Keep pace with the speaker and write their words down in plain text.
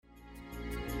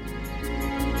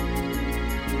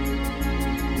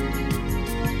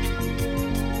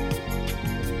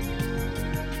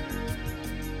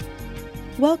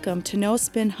Welcome to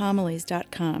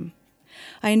NoSpinHomilies.com.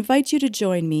 I invite you to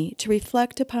join me to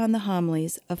reflect upon the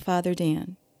homilies of Father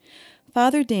Dan.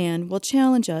 Father Dan will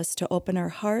challenge us to open our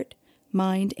heart,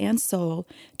 mind, and soul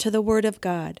to the Word of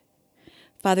God.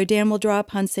 Father Dan will draw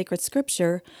upon sacred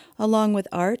scripture along with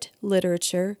art,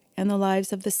 literature, and the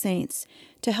lives of the saints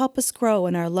to help us grow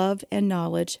in our love and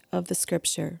knowledge of the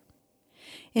scripture.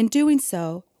 In doing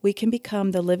so, we can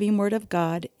become the living Word of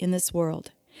God in this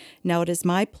world. Now it is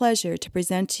my pleasure to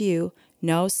present to you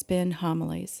No Spin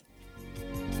Homilies.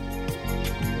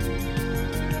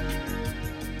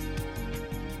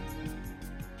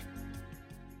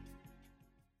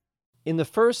 In the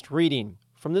first reading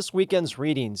from this weekend's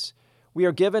readings, we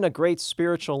are given a great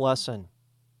spiritual lesson.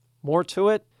 More to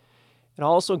it, it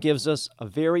also gives us a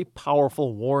very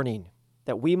powerful warning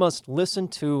that we must listen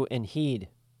to and heed.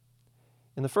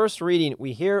 In the first reading,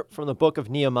 we hear from the book of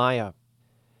Nehemiah.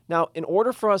 Now, in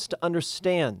order for us to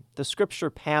understand the scripture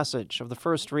passage of the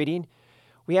first reading,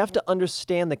 we have to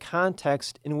understand the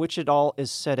context in which it all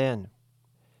is set in.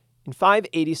 In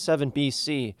 587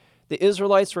 BC, the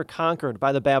Israelites were conquered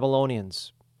by the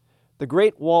Babylonians. The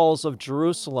great walls of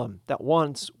Jerusalem that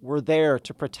once were there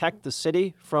to protect the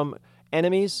city from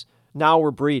enemies now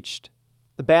were breached.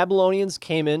 The Babylonians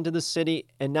came into the city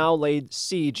and now laid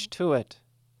siege to it.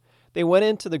 They went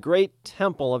into the great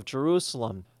temple of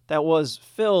Jerusalem that was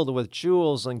filled with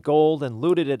jewels and gold and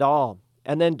looted it all,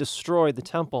 and then destroyed the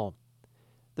temple.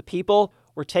 The people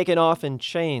were taken off in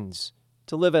chains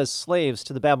to live as slaves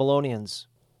to the Babylonians.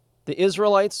 The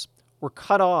Israelites were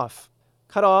cut off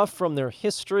from their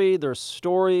history, their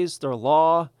stories, their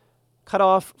law, cut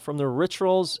off from their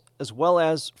rituals, as well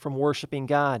as from worshiping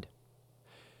God.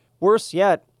 Worse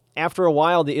yet, after a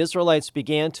while, the Israelites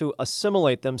began to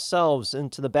assimilate themselves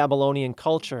into the Babylonian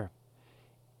culture.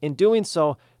 In doing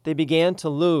so, they began to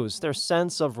lose their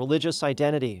sense of religious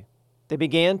identity. They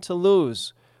began to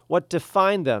lose what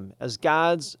defined them as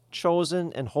God's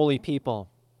chosen and holy people.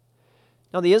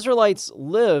 Now, the Israelites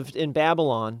lived in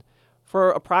Babylon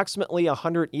for approximately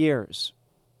 100 years.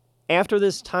 After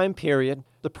this time period,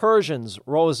 the Persians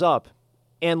rose up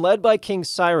and, led by King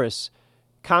Cyrus,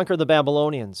 conquered the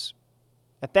Babylonians.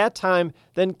 At that time,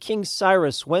 then King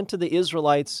Cyrus went to the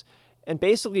Israelites and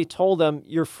basically told them,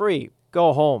 "You're free,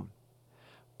 go home."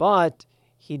 But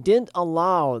he didn't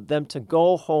allow them to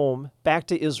go home back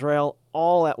to Israel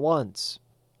all at once.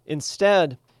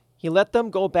 Instead, he let them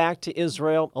go back to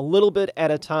Israel a little bit at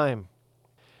a time.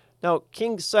 Now,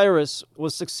 King Cyrus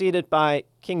was succeeded by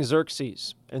King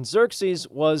Xerxes, and Xerxes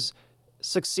was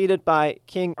succeeded by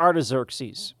King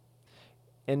Artaxerxes.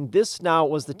 And this now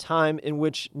was the time in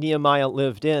which Nehemiah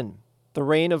lived in, the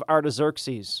reign of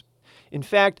Artaxerxes. In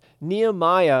fact,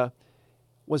 Nehemiah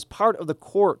was part of the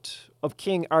court of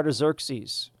King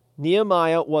Artaxerxes.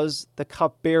 Nehemiah was the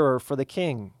cupbearer for the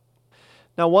king.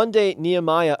 Now, one day,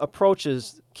 Nehemiah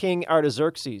approaches King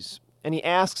Artaxerxes, and he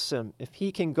asks him if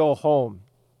he can go home.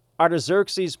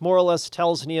 Artaxerxes more or less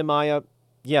tells Nehemiah,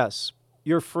 "Yes,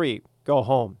 you're free, go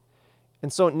home."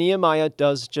 And so Nehemiah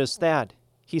does just that.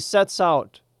 He sets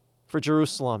out for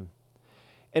Jerusalem.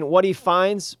 And what he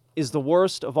finds is the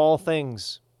worst of all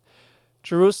things.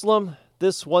 Jerusalem,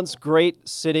 this once great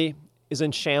city, is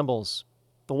in shambles.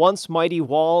 The once mighty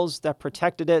walls that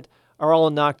protected it are all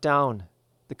knocked down.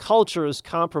 The culture is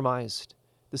compromised.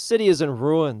 The city is in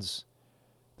ruins.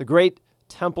 The great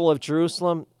temple of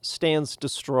Jerusalem stands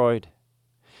destroyed.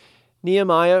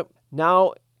 Nehemiah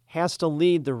now has to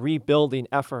lead the rebuilding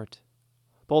effort.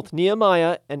 Both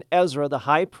Nehemiah and Ezra, the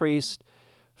high priest,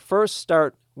 first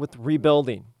start with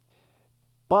rebuilding.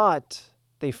 But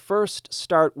they first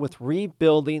start with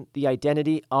rebuilding the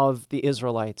identity of the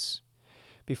Israelites.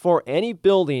 Before any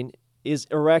building is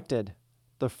erected,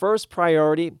 the first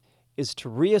priority is to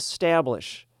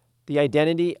reestablish the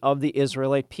identity of the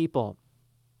Israelite people.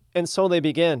 And so they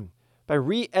begin by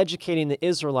re-educating the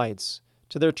Israelites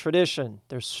to their tradition,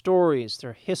 their stories,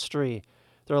 their history,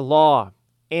 their law,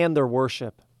 and their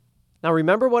worship. Now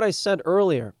remember what I said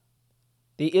earlier.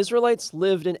 The Israelites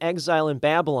lived in exile in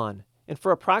Babylon, and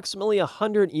for approximately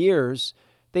 100 years,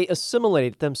 they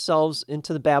assimilated themselves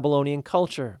into the Babylonian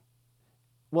culture.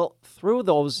 Well, through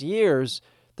those years,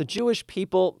 the Jewish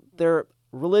people, their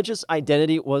religious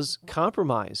identity was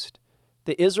compromised.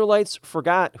 The Israelites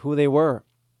forgot who they were,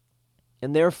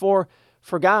 and therefore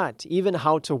forgot even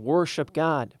how to worship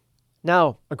God.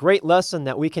 Now, a great lesson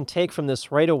that we can take from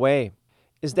this right away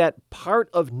is that part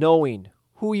of knowing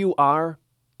who you are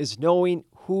is knowing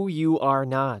who you are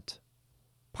not.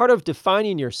 Part of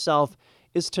defining yourself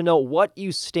is to know what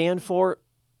you stand for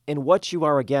and what you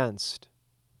are against.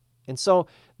 And so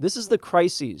this is the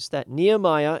crises that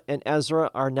Nehemiah and Ezra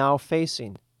are now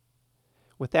facing.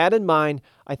 With that in mind,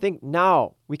 I think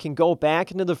now we can go back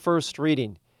into the first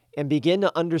reading and begin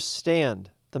to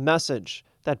understand the message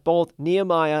that both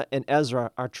Nehemiah and Ezra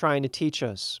are trying to teach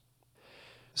us.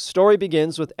 The story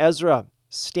begins with Ezra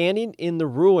standing in the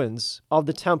ruins of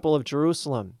the Temple of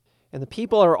Jerusalem, and the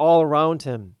people are all around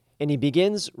him, and he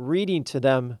begins reading to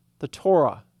them the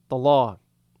Torah, the law.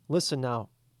 Listen now.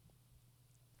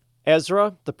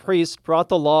 Ezra, the priest, brought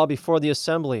the law before the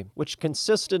assembly, which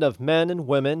consisted of men and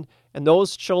women and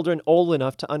those children old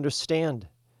enough to understand.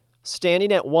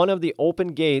 Standing at one of the open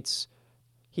gates,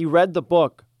 he read the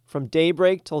book from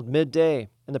daybreak till midday,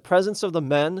 in the presence of the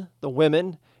men, the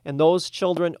women, and those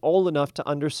children old enough to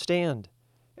understand.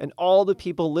 And all the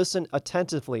people listened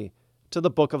attentively to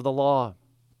the book of the law.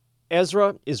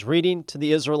 Ezra is reading to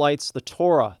the Israelites the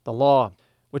Torah, the law,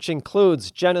 which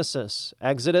includes Genesis,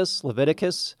 Exodus,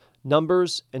 Leviticus,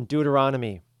 Numbers, and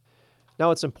Deuteronomy. Now,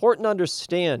 it's important to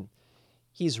understand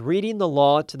he's reading the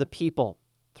law to the people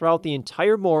throughout the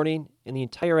entire morning and the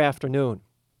entire afternoon.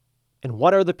 And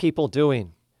what are the people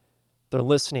doing? They're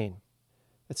listening.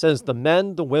 It says the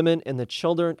men, the women, and the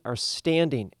children are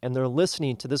standing, and they're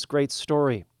listening to this great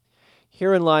story.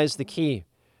 Herein lies the key.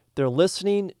 They're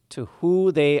listening to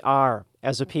who they are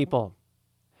as a people.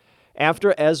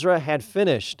 After Ezra had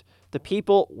finished, the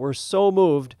people were so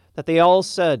moved that they all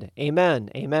said, Amen,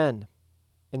 Amen.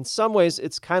 In some ways,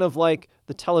 it's kind of like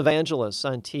the televangelists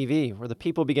on TV, where the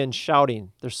people begin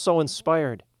shouting. They're so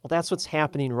inspired. Well, that's what's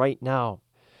happening right now.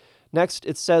 Next,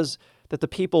 it says that the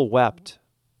people wept.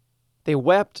 They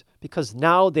wept because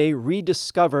now they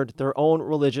rediscovered their own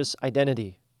religious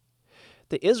identity.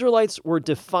 The Israelites were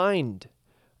defined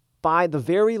by the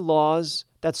very laws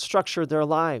that structured their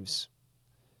lives.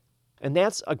 And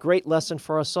that's a great lesson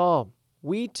for us all.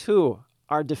 We too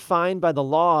are defined by the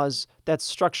laws that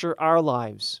structure our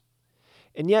lives.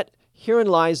 And yet, herein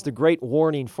lies the great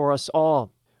warning for us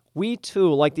all. We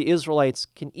too, like the Israelites,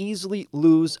 can easily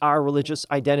lose our religious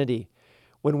identity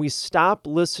when we stop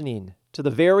listening to the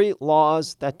very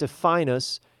laws that define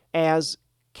us as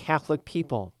Catholic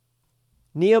people.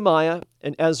 Nehemiah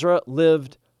and Ezra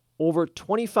lived over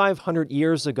 2,500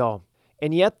 years ago,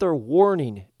 and yet their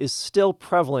warning is still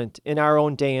prevalent in our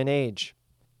own day and age.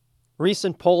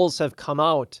 Recent polls have come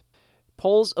out,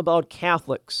 polls about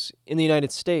Catholics in the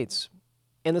United States,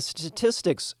 and the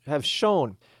statistics have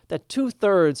shown that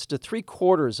 2/3 to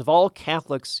 3/4 of all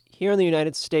Catholics here in the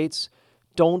United States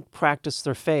don't practice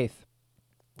their faith.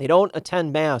 They don't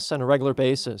attend Mass on a regular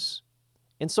basis.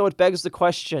 And so it begs the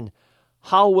question,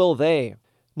 how will they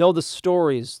know the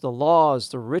stories, the laws,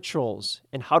 the rituals,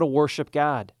 and how to worship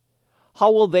God?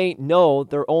 How will they know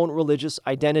their own religious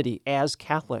identity as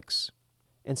Catholics?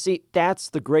 And see, that's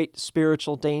the great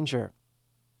spiritual danger.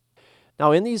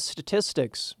 Now, in these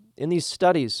statistics, in these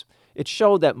studies, it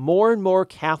showed that more and more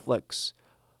Catholics,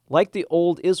 like the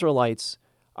old Israelites,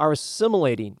 are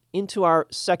assimilating into our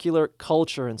secular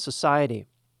culture and society.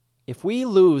 If we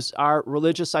lose our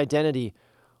religious identity,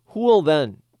 who will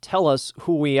then tell us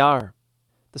who we are?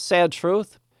 The sad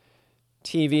truth?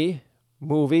 TV,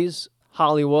 movies,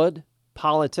 Hollywood,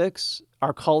 politics,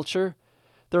 our culture,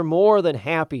 they're more than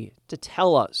happy to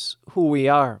tell us who we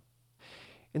are.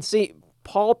 And see,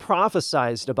 Paul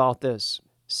prophesied about this.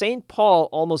 St. Paul,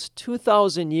 almost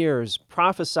 2,000 years,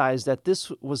 prophesied that this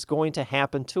was going to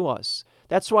happen to us.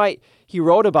 That's why he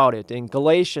wrote about it in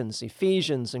Galatians,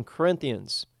 Ephesians, and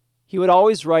Corinthians. He would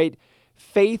always write,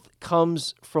 faith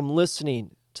comes from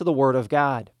listening to the Word of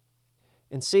God.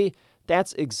 And see,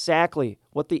 that's exactly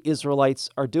what the Israelites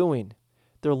are doing.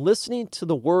 They're listening to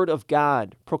the Word of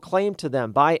God proclaimed to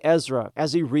them by Ezra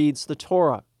as he reads the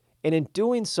Torah. And in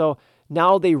doing so,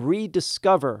 now they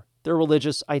rediscover their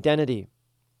religious identity.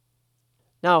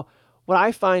 Now, what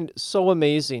I find so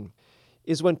amazing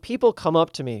is when people come up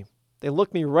to me, they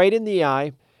look me right in the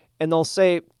eye, and they'll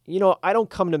say, I don't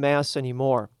come to Mass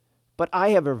anymore, but I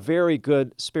have a very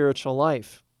good spiritual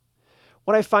life.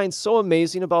 What I find so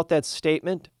amazing about that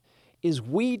statement is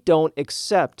we don't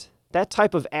accept that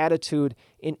type of attitude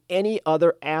in any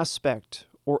other aspect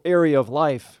or area of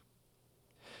life.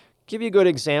 I'll give you a good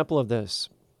example of this.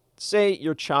 Say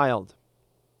your child.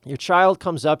 Your child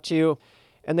comes up to you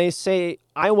and they say,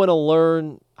 I want to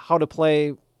learn how to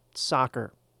play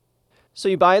soccer. So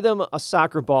you buy them a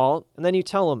soccer ball and then you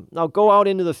tell them, now go out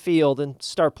into the field and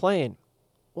start playing.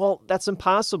 Well, that's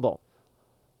impossible.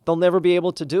 They'll never be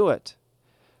able to do it.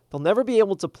 They'll never be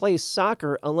able to play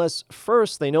soccer unless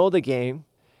first they know the game,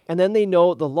 and then they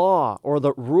know the law or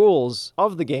the rules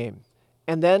of the game,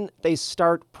 and then they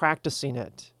start practicing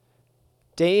it.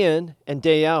 Day in and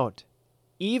day out.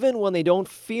 Even when they don't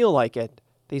feel like it,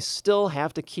 they still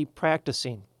have to keep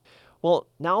practicing. Well,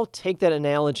 now take that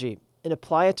analogy and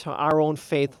apply it to our own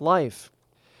faith life.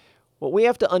 What we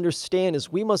have to understand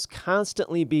is we must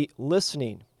constantly be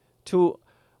listening to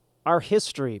our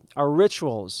history, our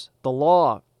rituals, the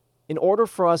law, in order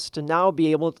for us to now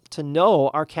be able to know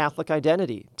our Catholic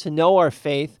identity, to know our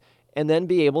faith, and then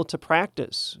be able to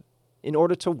practice in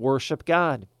order to worship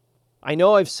God. I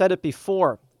know I've said it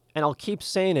before, and I'll keep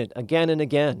saying it again and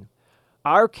again.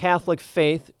 Our Catholic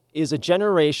faith is a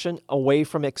generation away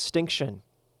from extinction.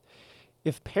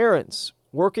 If parents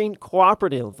working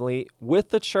cooperatively with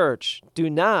the church do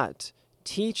not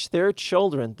teach their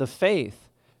children the faith,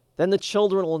 then the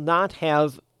children will not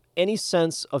have any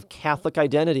sense of Catholic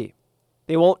identity.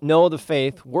 They won't know the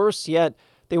faith. Worse yet,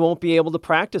 they won't be able to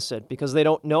practice it because they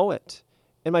don't know it.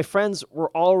 And my friends,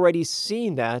 we're already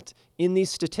seeing that in these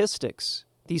statistics.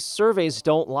 These surveys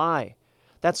don't lie.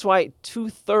 That's why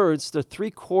 2/3 to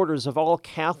 3/4 of all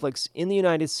Catholics in the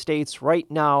United States right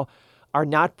now are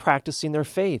not practicing their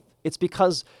faith. It's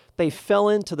because they fell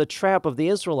into the trap of the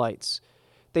Israelites.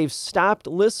 They've stopped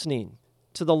listening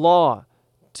to the law,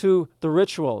 to the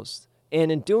rituals,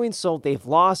 and in doing so, they've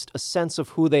lost a sense of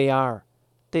who they are.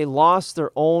 They lost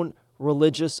their own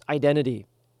religious identity,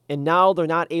 and now they're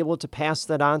not able to pass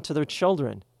that on to their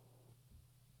children.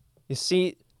 You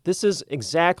see, this is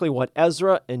exactly what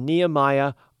Ezra and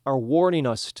Nehemiah are warning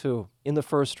us to in the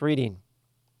first reading.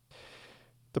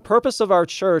 The purpose of our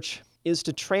church is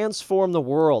to transform the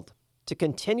world, to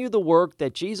continue the work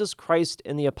that Jesus Christ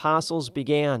and the apostles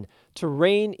began, to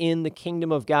reign in the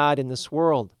kingdom of God in this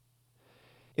world.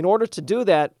 In order to do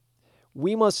that,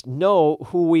 we must know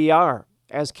who we are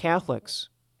as Catholics.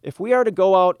 If we are to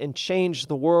go out and change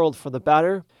the world for the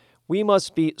better, we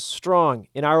must be strong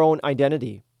in our own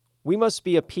identity. We must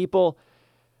be a people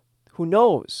who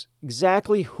knows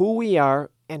exactly who we are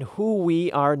and who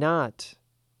we are not.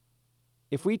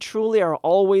 If we truly are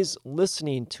always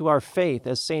listening to our faith,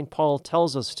 as St. Paul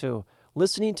tells us to,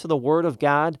 listening to the Word of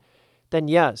God, then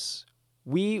yes,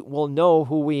 we will know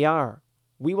who we are.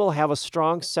 We will have a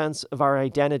strong sense of our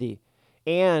identity,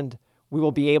 and we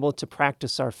will be able to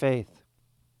practice our faith.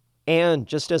 And,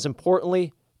 just as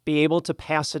importantly, be able to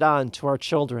pass it on to our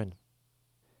children.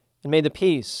 And may the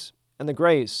peace and the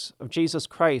grace of Jesus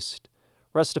Christ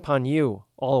rest upon you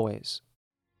always.